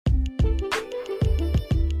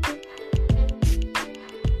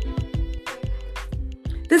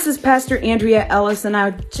This is Pastor Andrea Ellis, and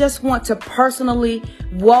I just want to personally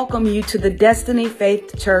welcome you to the Destiny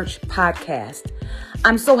Faith Church podcast.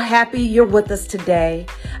 I'm so happy you're with us today.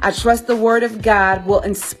 I trust the Word of God will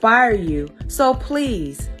inspire you, so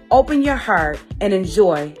please open your heart and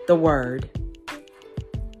enjoy the Word.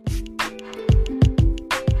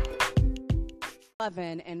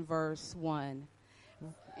 11 and verse 1.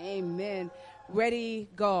 Amen. Ready,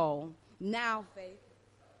 go. Now, faith.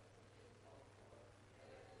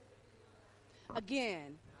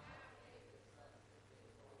 Again.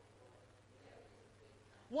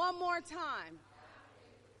 One more time.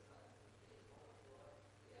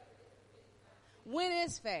 When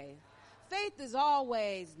is faith? Faith is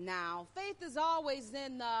always now. Faith is always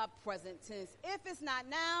in the present tense. If it's not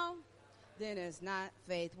now, then it's not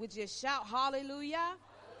faith. Would you shout hallelujah?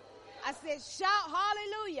 I said shout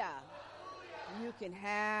hallelujah. You can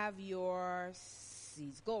have your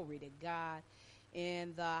seats. Glory to God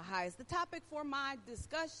in the highest. The topic for my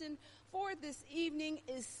discussion for this evening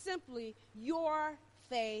is simply your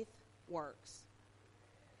faith works.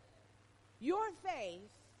 Your faith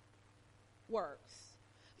works.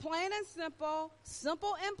 Plain and simple,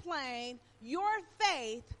 simple and plain, your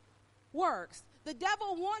faith works. The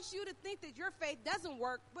devil wants you to think that your faith doesn't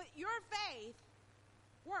work, but your faith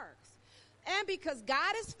works. And because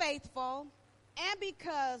God is faithful, and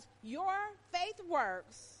because your faith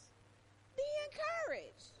works, be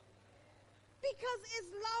encouraged. Because it's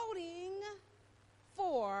loading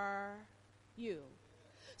for you.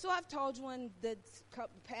 So I've told you in the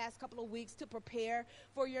past couple of weeks to prepare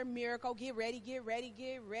for your miracle. Get ready, get ready,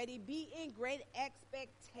 get ready. Be in great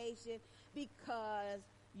expectation because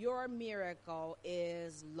your miracle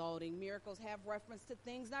is loading. Miracles have reference to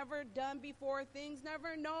things never done before, things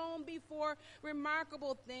never known before,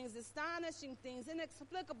 remarkable things, astonishing things,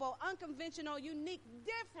 inexplicable, unconventional, unique,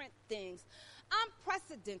 different things,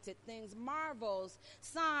 unprecedented things, marvels,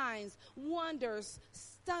 signs, wonders,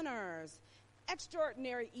 stunners,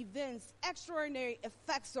 extraordinary events, extraordinary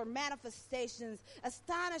effects or manifestations,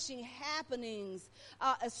 astonishing happenings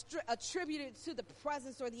attributed to the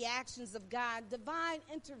presence or the actions of God, divine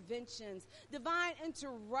interventions, divine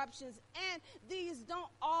interruptions, and these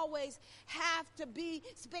don't always have to be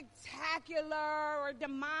spectacular or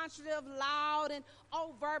demonstrative, loud and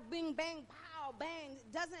overt, bing, bang, pow, bang.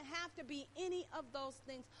 It doesn't have to be any of those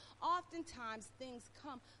things. Oftentimes things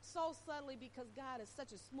come so subtly because God is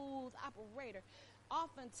such a smooth operator.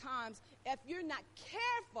 Oftentimes, if you're not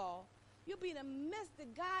careful, you'll be in the midst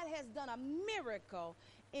that God has done a miracle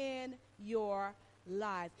in your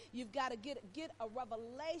life. You've got to get a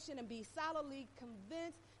revelation and be solidly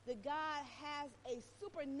convinced that God has a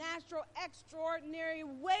supernatural, extraordinary,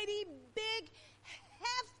 weighty, big,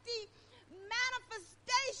 hefty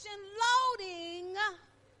manifestation loading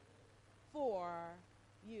for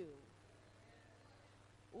you.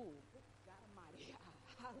 Ooh, God Almighty.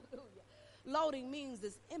 Hallelujah. Loading means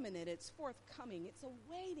it's imminent, it's forthcoming, it's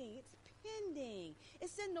awaiting, it's pending,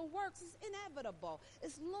 it's in the works, it's inevitable,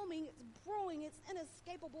 it's looming, it's brewing, it's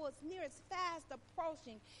inescapable, it's near, it's fast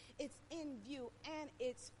approaching, it's in view, and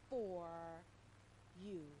it's for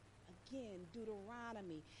you. Again,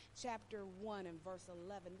 Deuteronomy chapter 1 and verse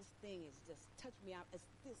 11. This thing has just touched me out. It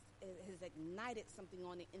has ignited something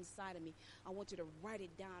on the inside of me. I want you to write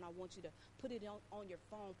it down. I want you to put it on your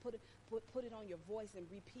phone, put it on your voice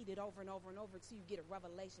and repeat it over and over and over until you get a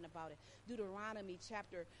revelation about it. Deuteronomy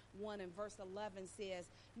chapter 1 and verse 11 says,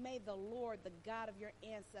 "May the Lord, the God of your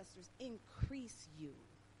ancestors, increase you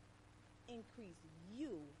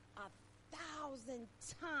 1,000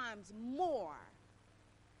 times more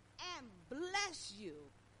and bless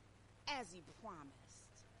you as he promised."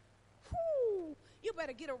 Whew. You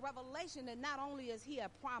better get a revelation that not only is he a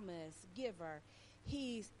promise giver,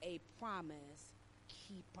 he's a promise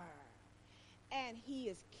keeper. And he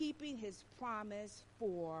is keeping his promise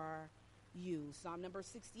for you. Psalm number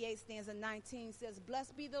 68 stanza 19 says,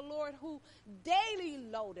 "Blessed be the Lord who daily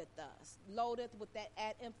loadeth us." Loadeth with that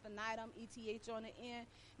ad infinitum, ETH on the end,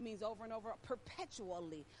 means over and over,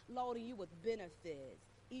 perpetually loading you with benefits.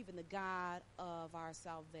 Even the God of our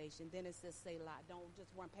salvation. Then it says, Selah. Don't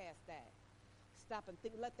just run past that. Stop and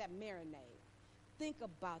think. Let that marinate. Think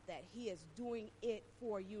about that. He is doing it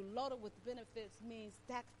for you. Loaded with benefits means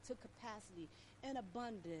stacked to capacity, in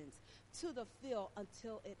abundance, to the fill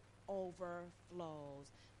until it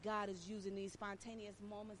overflows. God is using these spontaneous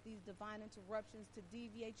moments, these divine interruptions to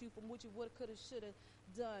deviate you from what you would have, could have, should have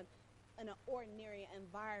done in an ordinary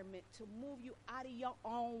environment, to move you out of your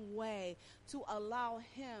own way, to allow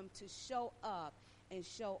him to show up and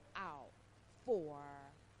show out for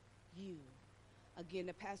you. Again,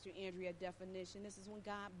 the Pastor Andrea definition, this is when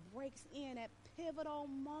God breaks in at pivotal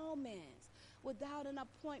moments without an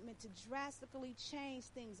appointment to drastically change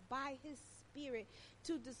things by his Spirit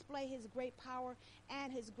to display his great power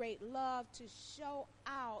and his great love to show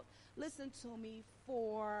out, listen to me,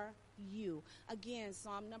 for you. Again,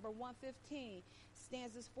 Psalm number 115,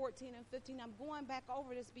 stanzas 14 and 15. I'm going back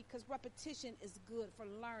over this because repetition is good for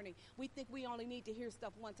learning. We think we only need to hear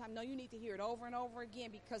stuff one time. No, you need to hear it over and over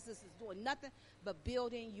again because this is doing nothing but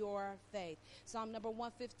building your faith. Psalm number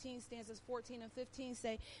 115, stanzas 14 and 15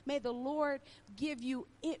 say, may the Lord give you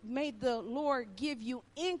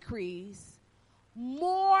increase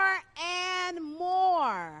more and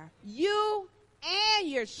more. You and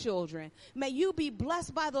your children. May you be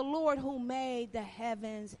blessed by the Lord who made the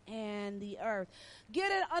heavens and the earth.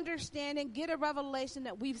 Get an understanding, get a revelation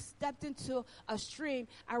that we've stepped into a stream.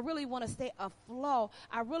 I really want to say a flow.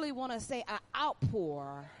 I really want to say an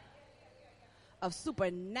outpour of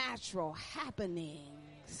supernatural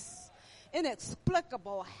happenings,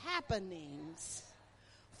 inexplicable happenings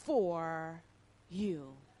for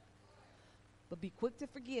you. But be quick to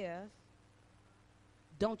forgive.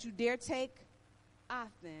 Don't you dare take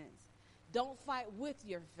offense. Don't fight with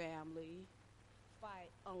your family.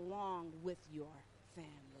 Fight along with your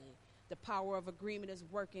family. The power of agreement is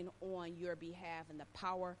working on your behalf, and the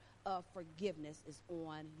power of forgiveness is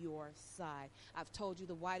on your side. I've told you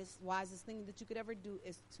the wisest thing that you could ever do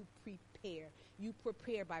is to prepare. You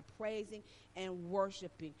prepare by praising and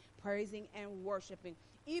worshiping. Praising and worshiping.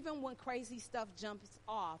 Even when crazy stuff jumps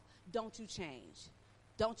off, don't you change.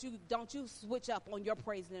 Don't you switch up on your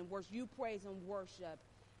praise and worship. You praise and worship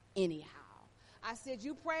anyhow. I said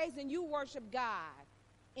you praise and you worship God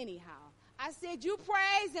anyhow. I said you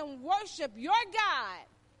praise and worship your God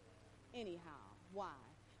anyhow. Why?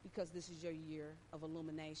 Because this is your year of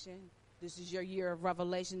illumination. This is your year of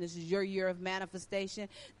revelation. This is your year of manifestation.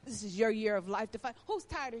 This is your year of life defining. Who's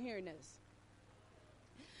tired of hearing this?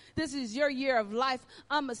 This is your year of life,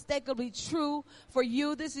 unmistakably true for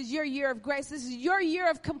you. This is your year of grace. This is your year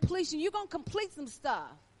of completion. You're going to complete some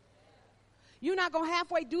stuff. You're not going to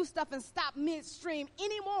halfway do stuff and stop midstream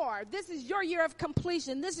anymore. This is your year of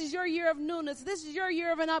completion. This is your year of newness. This is your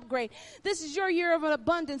year of an upgrade. This is your year of an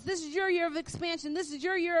abundance. This is your year of expansion. This is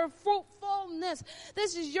your year of fruitfulness.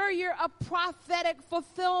 This is your year of prophetic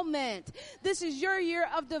fulfillment. This is your year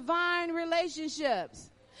of divine relationships.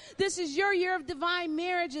 This is your year of divine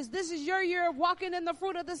marriages. This is your year of walking in the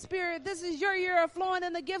fruit of the Spirit. This is your year of flowing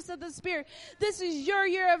in the gifts of the Spirit. This is your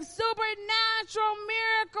year of supernatural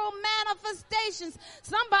miracle manifestations.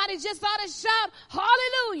 Somebody just ought to shout,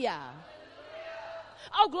 hallelujah.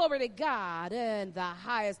 Oh, glory to God in the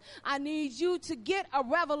highest. I need you to get a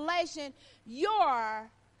revelation. Your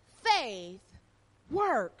faith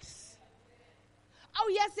works. Oh,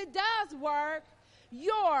 yes, it does work.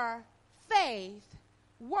 Your faith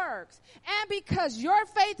works. And because your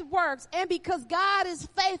faith works and because God is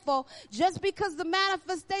faithful, just because the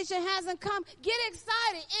manifestation hasn't come, get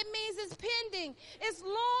excited. It means it's pending, it's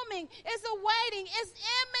looming, it's awaiting, it's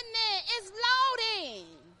imminent, it's loading.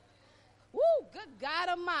 Woo, good God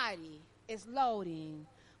Almighty, it's loading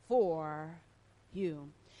for you.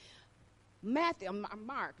 Mark,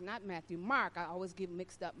 I always get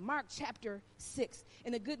mixed up. Mark chapter 6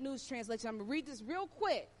 in the Good News Translation. I'm going to read this real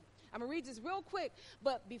quick.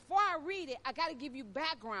 But before I read it, I got to give you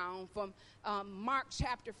background from Mark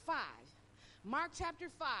chapter 5. Mark chapter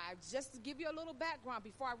 5, just to give you a little background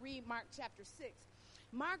before I read Mark chapter 6.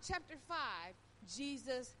 Mark chapter 5,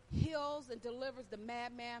 Jesus heals and delivers the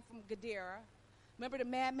madman from Gadara. Remember the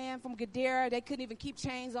madman from Gadara? They couldn't even keep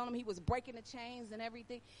chains on him. He was breaking the chains and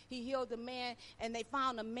everything. He healed the man, and they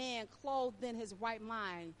found a man clothed in his right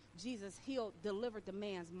mind. Jesus delivered the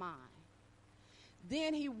man's mind.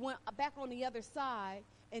 Then he went back on the other side,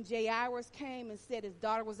 and Jairus came and said his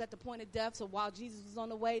daughter was at the point of death. So while Jesus was on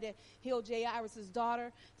the way to heal Jairus'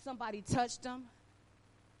 daughter, somebody touched him.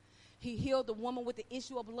 He healed the woman with the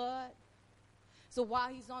issue of blood. So while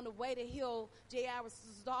he's on the way to heal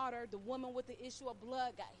Jairus' daughter, the woman with the issue of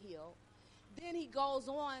blood got healed. Then he goes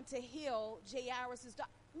on to heal Jairus'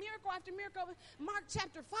 daughter. Miracle after miracle. Mark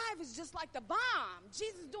chapter 5 is just like the bomb.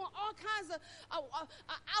 Jesus doing all kinds of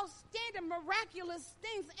outstanding, miraculous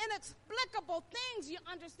things, inexplicable things, you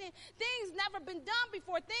understand. Things never been done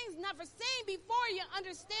before, things never seen before, you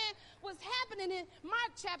understand what's happening in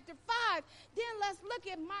Mark chapter 5. Then let's look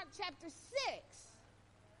at Mark chapter 6.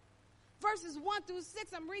 Verses 1 through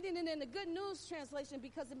 6, I'm reading it in the Good News Translation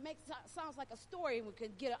because it sounds like a story and we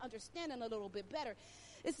could get an understanding a little bit better.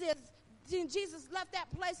 It says, Jesus left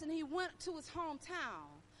that place and he went to his hometown.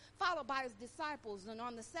 followed by his disciples. And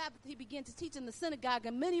on the Sabbath, he began to teach in the synagogue,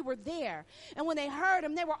 and many were there. And when they heard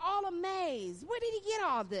him, they were all amazed. Where did he get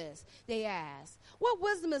all this? They asked. What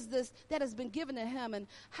wisdom is this that has been given to him, and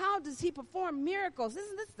how does he perform miracles?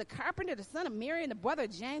 Isn't this the carpenter, the son of Mary, and the brother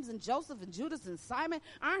of James and Joseph and Judas and Simon?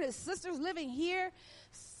 Aren't his sisters living here?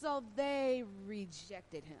 So they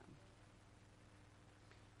rejected him.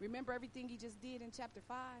 Remember everything he just did in chapter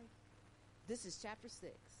 5? This is chapter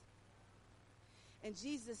 6. And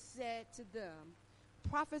Jesus said to them,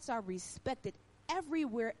 prophets are respected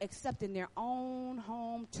everywhere except in their own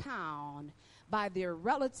hometown by their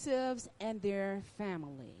relatives and their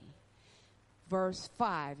family. Verse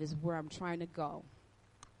 5 is where I'm trying to go.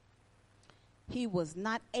 He was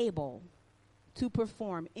not able to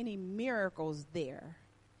perform any miracles there,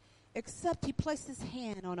 except he placed his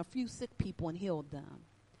hand on a few sick people and healed them.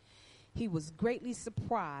 He was greatly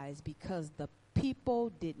surprised because the people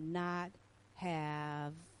did not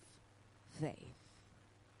have faith.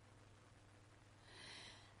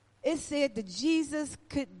 It said that Jesus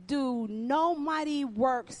could do no mighty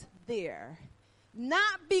works there,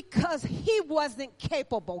 not because he wasn't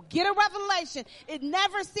capable. Get a revelation. It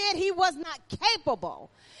never said he was not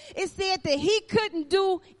capable. It said that he couldn't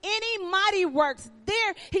do any mighty works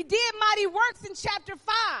there. He did mighty works in chapter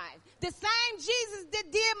 5. The same Jesus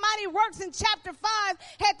that did mighty works in chapter 5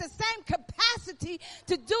 had the same capacity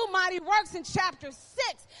to do mighty works in chapter 6.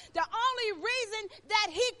 The only reason that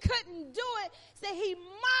he couldn't do it is that he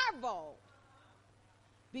marveled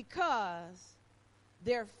because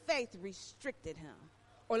their faith restricted him.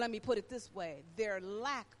 Or let me put it this way, their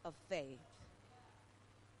lack of faith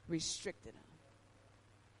restricted him.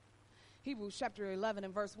 Hebrews chapter 11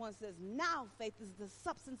 and verse 1 says, now faith is the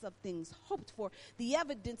substance of things hoped for, the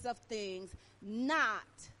evidence of things not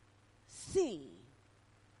seen.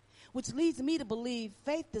 Which leads me to believe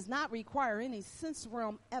faith does not require any sense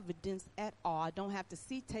realm evidence at all. I don't have to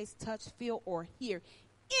see, taste, touch, feel, or hear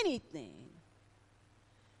anything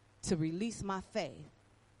to release my faith,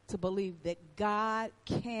 to believe that God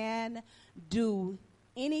can do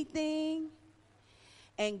anything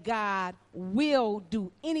and God will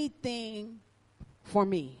do anything for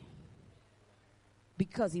me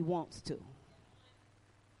because he wants to.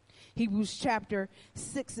 Hebrews chapter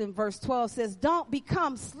 6 and verse 12 says, don't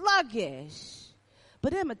become sluggish,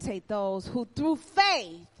 but imitate those who through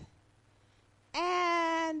faith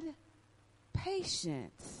and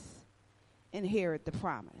patience inherit the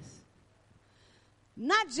promise.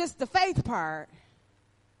 Not just the faith part,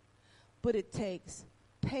 but it takes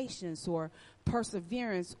patience or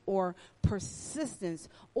perseverance or persistence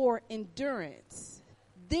or endurance.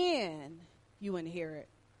 Then you inherit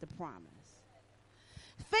the promise.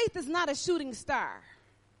 Faith is not a shooting star.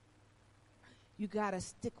 You got to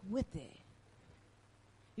stick with it.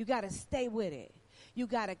 You got to stay with it. You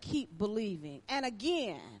got to keep believing. And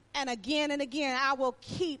again, and again, and again, I will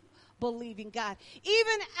keep believing God.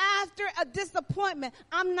 Even after a disappointment,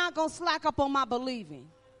 I'm not going to slack up on my believing.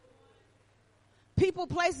 People,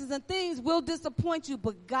 places, and things will disappoint you,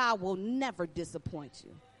 but God will never disappoint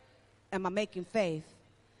you. Am I making faith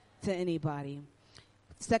to anybody?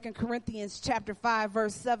 2 Corinthians chapter 5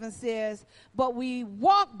 verse 7 says, but we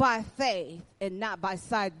walk by faith and not by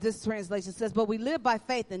sight. This translation says, but we live by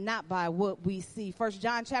faith and not by what we see. 1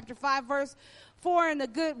 John chapter 5 verse 4 in the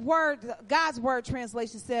good word, God's word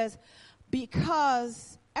translation says,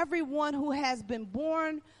 because everyone who has been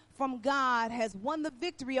born from God has won the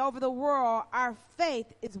victory over the world. Our faith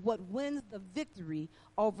is what wins the victory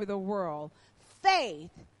over the world.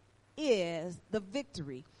 Faith is the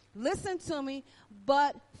victory. Listen to me,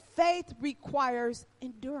 but faith requires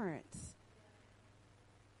endurance.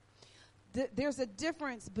 There's a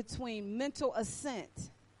difference between mental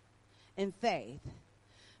assent and faith.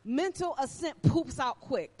 Mental assent poops out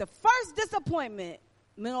quick. The first disappointment,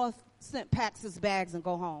 mental assent packs his bags and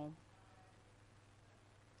go home.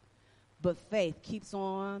 But faith keeps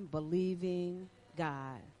on believing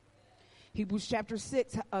God. Hebrews chapter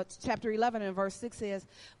 11 and verse 6 says,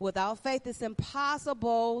 without faith it's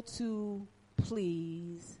impossible to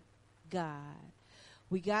please God.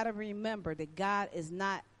 We got to remember that God is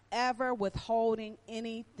not ever withholding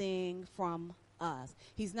anything from us.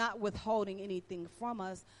 He's not withholding anything from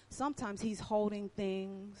us. Sometimes he's holding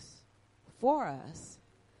things for us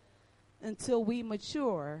until we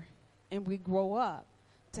mature and we grow up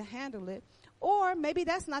to handle it. Or maybe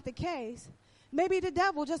that's not the case. Maybe the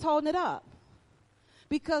devil just holding it up.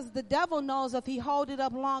 Because the devil knows if he hold it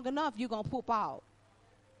up long enough, you're going to poop out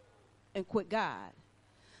and quit God.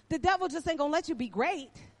 The devil just ain't going to let you be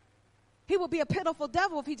great. He will be a pitiful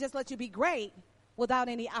devil if he just let you be great without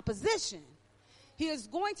any opposition. He is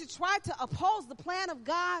going to try to oppose the plan of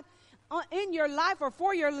God in your life or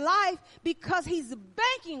for your life because he's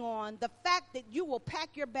banking on the fact that you will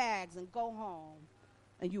pack your bags and go home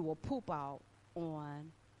and you will poop out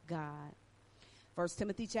on God. 1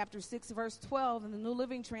 Timothy chapter 6, verse 12 in the New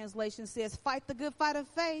Living Translation says, fight the good fight of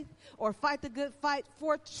faith, or fight the good fight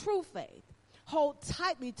for true faith. Hold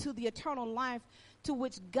tightly to the eternal life to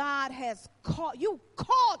which God has called you.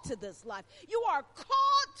 Called to this life. You are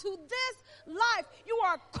called to this life. You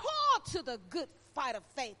are called to the good fight of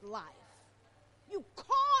faith life. You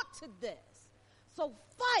called to this. So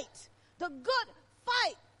fight the good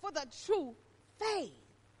fight for the true faith,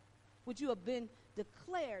 which you have been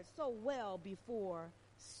declared so well before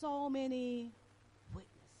so many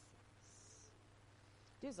witnesses.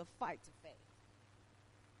 There's a fight to faith.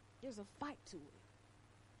 There's a fight to it.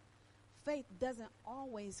 Faith doesn't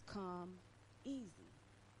always come easy.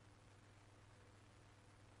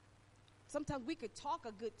 Sometimes we could talk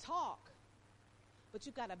a good talk, but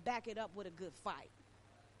you got to back it up with a good fight.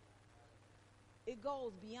 It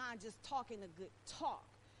goes beyond just talking a good talk.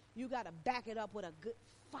 You got to back it up with a good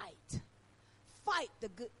fight. Fight the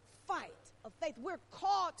good fight of faith. We're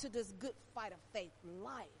called to this good fight of faith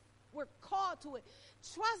life. We're called to it.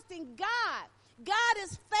 Trusting God. God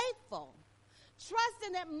is faithful.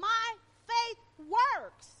 Trusting that my faith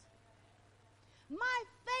works. My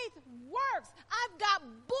faith works. I've got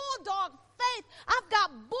bulldog faith. I've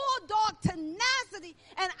got bulldog tenacity,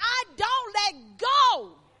 and I don't let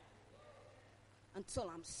go until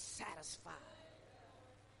I'm satisfied.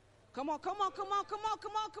 Come on, come on, come on, come on,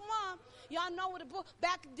 come on, come on. Y'all know what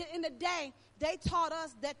back in the day, they taught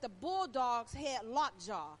us that the bulldogs had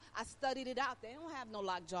lockjaw. I studied it out. They don't have no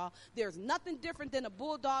lockjaw. There's nothing different than a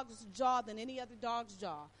bulldog's jaw than any other dog's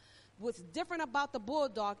jaw. What's different about the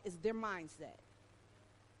bulldog is their mindset.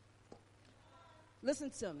 Listen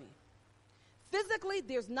to me. Physically,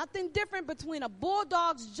 there's nothing different between a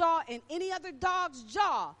bulldog's jaw and any other dog's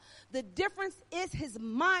jaw. The difference is his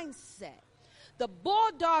mindset. The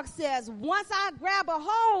bulldog says, once I grab a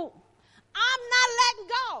hold, I'm not letting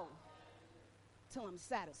go till I'm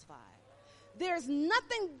satisfied. There's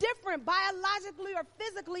nothing different biologically or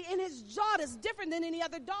physically in his jaw that's different than any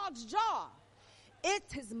other dog's jaw.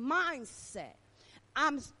 It's his mindset.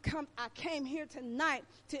 I came here tonight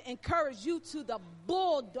to encourage you to the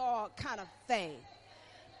bulldog kind of faith.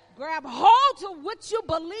 Grab hold to what you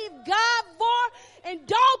believe God for, and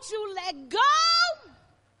don't you let go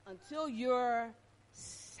until you're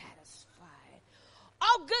satisfied.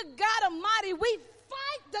 Oh, good God Almighty, we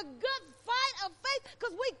fight the good fight of faith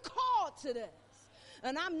because we called to this.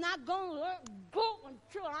 And I'm not going to let go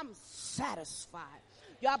until I'm satisfied.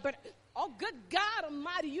 Y'all better, oh, good God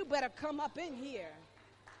Almighty, you better come up in here.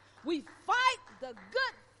 We fight the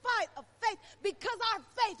good fight of faith because our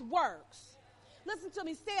faith works. Listen to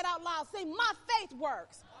me, say it out loud. Say, my faith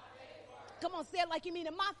works. Come on, say it like you mean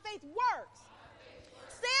it. My faith works.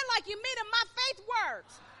 Say it like you mean it. My faith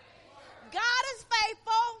works. God is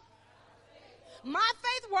faithful. My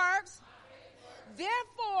faith works.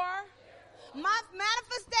 Therefore, my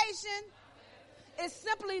manifestation is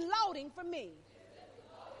simply loading for me.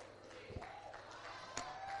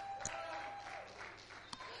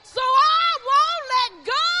 So I won't let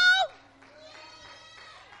go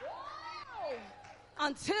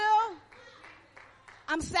until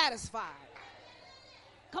I'm satisfied.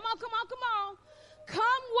 Come on, come on, come on.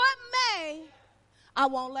 Come what may, I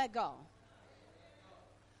won't let go.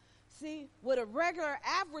 See, with a regular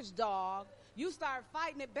average dog, you start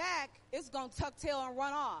fighting it back, it's going to tuck tail and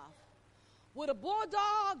run off. With a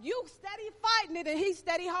bulldog, you steady fighting it and he's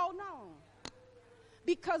steady holding on.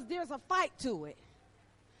 Because there's a fight to it.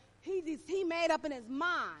 He made up in his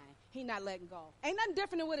mind, he not letting go. Ain't nothing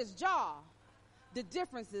different than with his jaw. The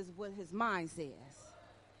difference is what his mind says.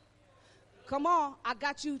 Come on, I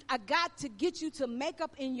got to get you to make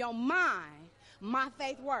up in your mind, my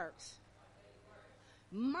faith works.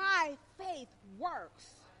 My faith works.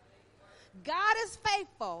 God is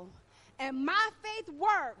faithful, and my faith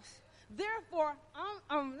works. Therefore,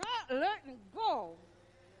 I'm not letting go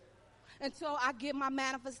until I get my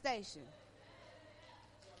manifestation.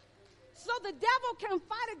 So the devil can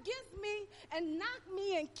fight against me and knock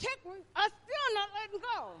me and kick me. I'm still not letting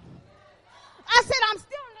go. I said I'm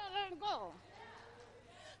still not letting go.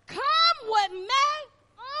 Come what may,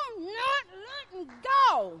 I'm not letting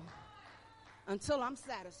go until I'm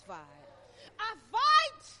satisfied. I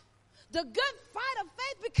fight the good fight of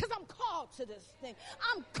faith because I'm called to this thing.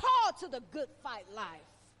 I'm called to the good fight life.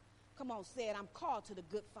 Come on, say it. I'm called to the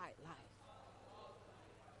good fight life.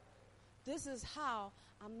 This is how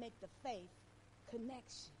I make the faith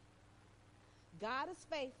connection. God is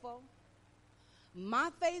faithful. My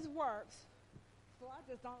faith works, so I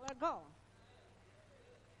just don't let go.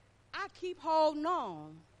 I keep holding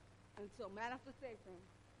on until manifestation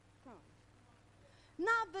comes.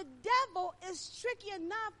 Now, the devil is tricky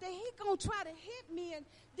enough that he going to try to hit me and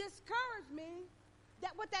discourage me.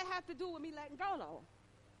 That what that have to do with me letting go, though?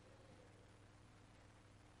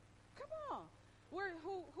 Come on. Where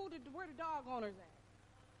the dog owners at?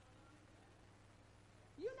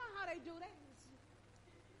 You know how they do that.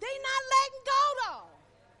 They not letting go, though.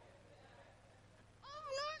 I'm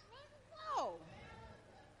not letting go.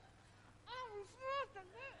 I refuse to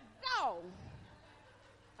let go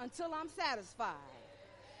until I'm satisfied.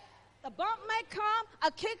 A bump may come, a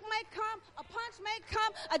kick may come, a punch may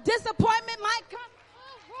come, a disappointment might come.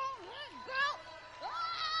 I won't let go.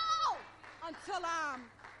 Oh! Until I'm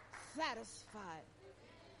satisfied.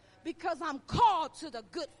 Because I'm called to the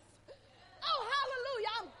good. Oh, hallelujah.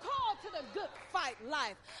 I'm called to the good fight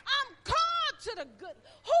life. I'm called to the good.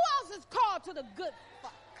 Who else is called to the good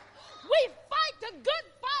fight? We fight the good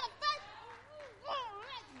fight of faith. We won't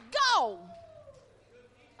let go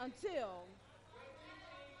until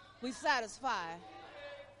we satisfy.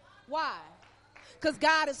 Why? Because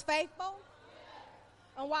God is faithful.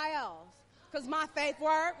 And why else? Because my faith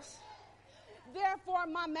works. Therefore,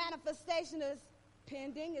 my manifestation is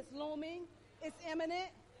pending, it's looming, it's imminent.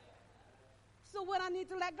 So what I need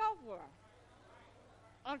to let go for?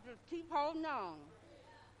 I just keep holding on.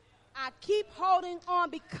 I keep holding on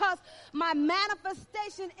because my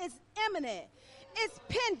manifestation is imminent. It's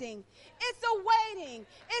pending. It's awaiting.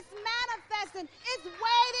 It's manifesting. It's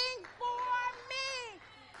waiting for me.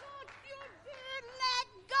 Don't you dare let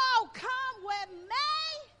go. Come with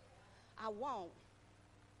me. I won't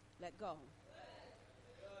let go.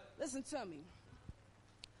 Listen to me.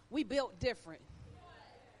 We built different.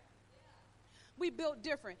 We built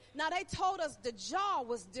different. Now, they told us the jaw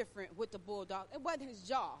was different with the bulldog. It wasn't his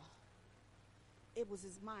jaw. It was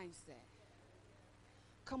his mindset.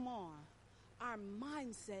 Come on. Our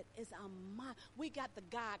mindset is our mind. We got the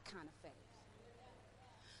God kind of faith.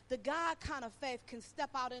 The God kind of faith can step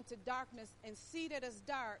out into darkness and see that it's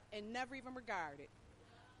dark and never even regard it.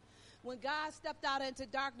 When God stepped out into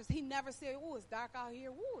darkness, he never said, oh, it's dark out here.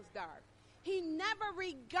 Oh, it's dark. He never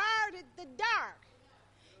regarded the dark.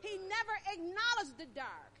 He never acknowledged the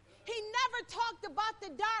dark. He never talked about the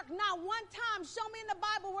dark. Not one time. Show me in the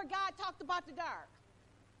Bible where God talked about the dark.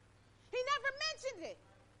 He never mentioned it.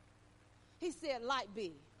 He said, light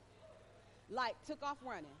be. Light took off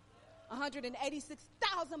running.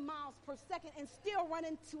 186,000 miles per second and still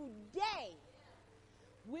running today.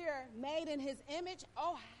 We're made in his image.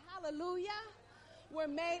 Oh, hallelujah. We're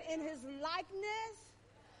made in his likeness.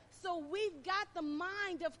 So we've got the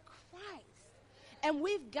mind of Christ. And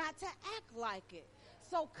we've got to act like it.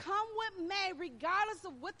 So come with me, regardless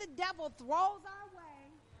of what the devil throws our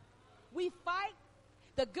way. We fight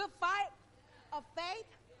the good fight of faith.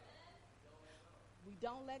 We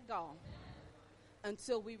don't let go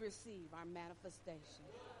until we receive our manifestation.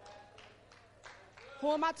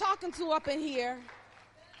 Who am I talking to up in here?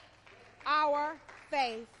 Our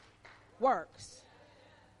faith works.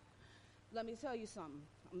 Let me tell you something.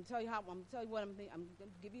 I'm going to tell you what I'm going to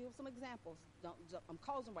give you some examples. I'm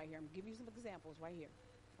closing right here. I'm going to give you some examples right here.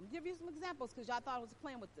 I'm going to give you some examples because y'all thought I was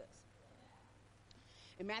playing with this.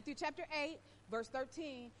 In Matthew chapter 8, verse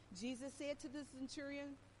 13, Jesus said to the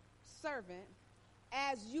centurion servant,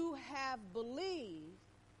 as you have believed,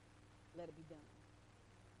 let it be done.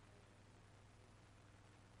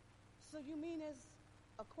 So you mean it's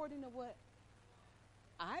according to what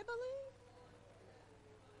I believe?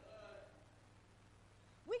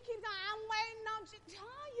 We keep going, I'm waiting on you.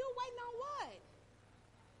 You waiting on what?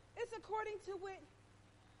 It's according to what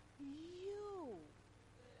you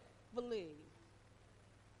believe.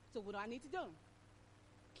 So what do I need to do?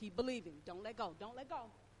 Keep believing. Don't let go. Don't let go.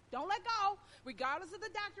 Don't let go. Regardless of the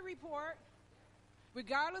doctor report,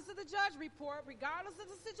 regardless of the judge report, regardless of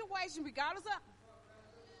the situation, regardless of...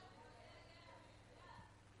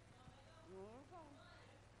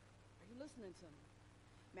 Are you listening to me?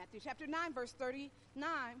 Matthew chapter 9, verse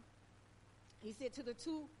 39, he said to the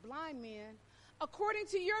two blind men, according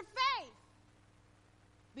to your faith,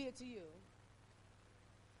 be it to you.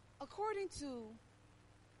 According to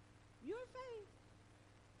your faith.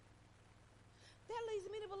 That leads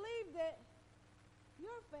me to believe that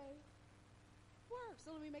your faith works.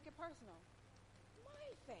 So let me make it personal.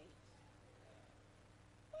 My faith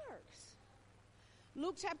works.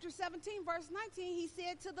 Luke chapter 17, verse 19, he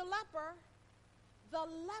said to the leper, do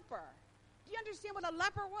you understand what a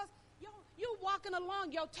leper was? You walking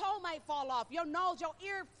along, your toe might fall off, your nose, your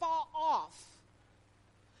ear fall off.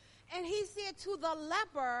 And he said to the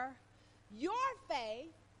leper, Your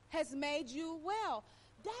faith has made you well.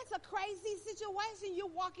 That's a crazy situation. You're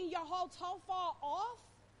walking, your whole toe fall off,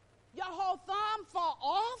 your whole thumb fall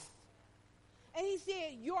off. And he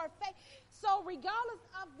said, your faith. So regardless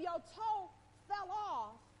of your toe fell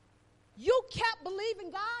off, you kept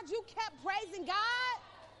believing God. You kept praising God.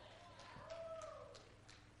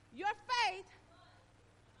 Your faith,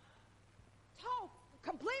 toe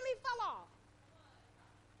completely fell off.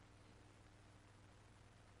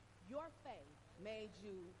 Your faith made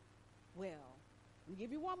you well. Let me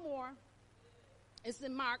give you one more. It's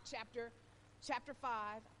in Mark chapter 5.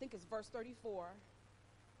 I think it's verse 34.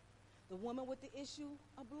 The woman with the issue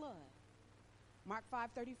of blood. Mark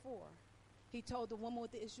 5:34. He told the woman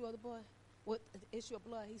with the issue of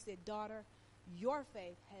blood, he said, daughter, your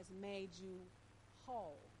faith has made you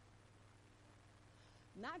whole.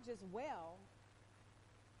 Not just well,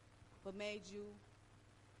 but made you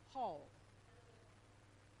whole.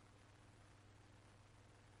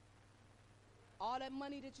 All that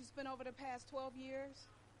money that you spent over the past 12 years,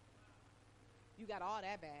 you got all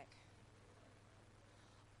that back.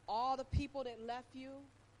 All the people that left you,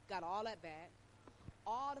 got all that back.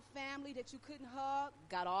 All the family that you couldn't hug,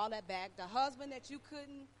 got all that back. The husband that you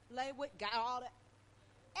couldn't lay with, got all that.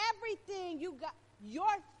 Everything you got,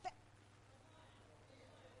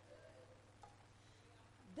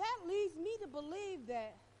 that leads me to believe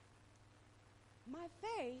that my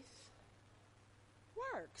faith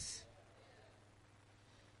works.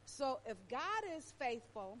 So if God is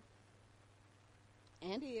faithful,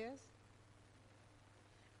 and is,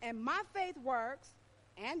 and my faith works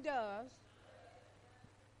and does,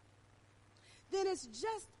 then it's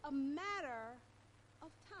just a matter of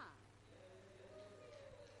time.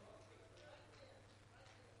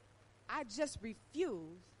 I just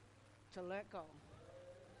refuse to let go.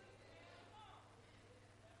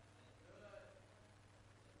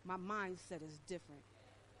 My mindset is different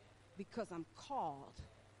because I'm called.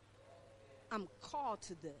 I'm called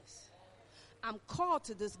to this. I'm called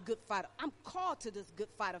to this good fight. I'm called to this good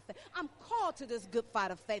fight of faith. I'm called to this good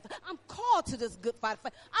fight of faith. I'm called to this good fight of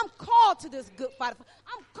faith. I'm called to this good fight of faith.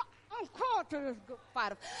 I'm called to this good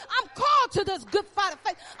fight of faith. I'm called to this good fight of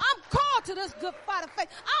faith. I'm called to this good fight of faith.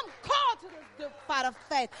 I'm called to this good fight of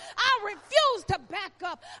faith. I refuse to back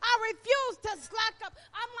up. I refuse to slack up.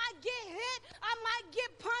 I might get hit. I might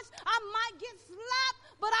get punched. I might get slapped,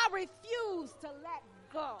 but I refuse to let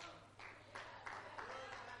go.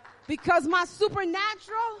 Because my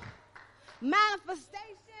supernatural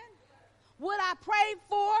manifestation, what I prayed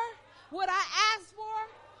for, what I asked for,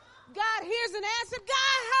 God hears and answers.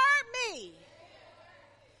 God heard me.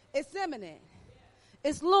 It's imminent.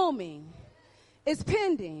 It's looming. It's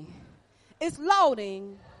pending. It's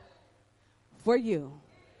loading for you.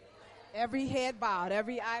 Every head bowed,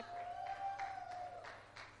 every eye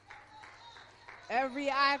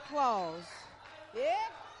closed. Yeah.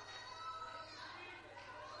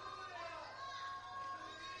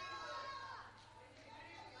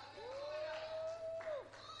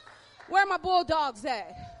 Where my bulldogs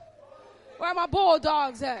at? Where my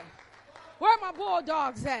bulldogs at? Where my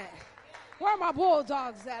bulldogs at? Where my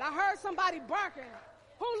bulldogs at? I heard somebody barking.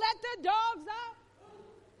 Who let the dogs out?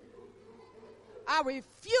 I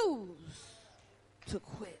refuse to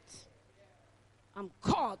quit. I'm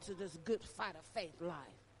called to this good fight of faith life.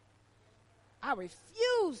 I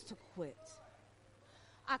refuse to quit.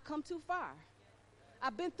 I come too far.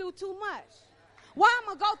 I've been through too much. Why am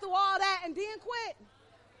I going to go through all that and then quit?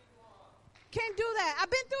 Can't do that.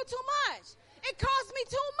 I've been through too much. It cost me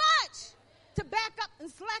too much to back up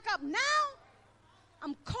and slack up. Now,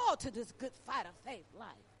 I'm called to this good fight of faith life.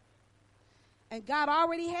 And God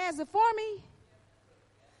already has it for me.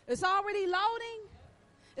 It's already loading.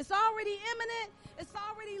 It's already imminent. It's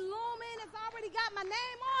already looming. It's already got my name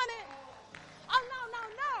on it. Oh, no.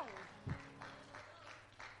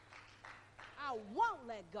 I won't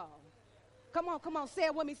let go. Come on. Say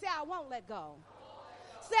it with me. Say, I won't let go.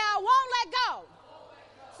 Say, I won't let go.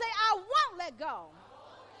 Say, I won't let go.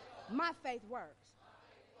 My faith works.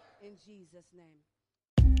 In Jesus' name.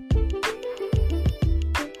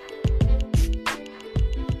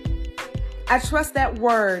 I trust that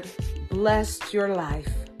word blessed your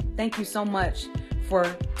life. Thank you so much for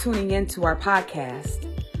tuning into our podcast.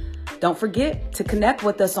 Don't forget to connect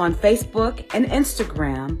with us on Facebook and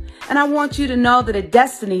Instagram. And I want you to know that at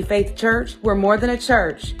Destiny Faith Church, we're more than a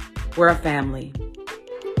church. We're a family.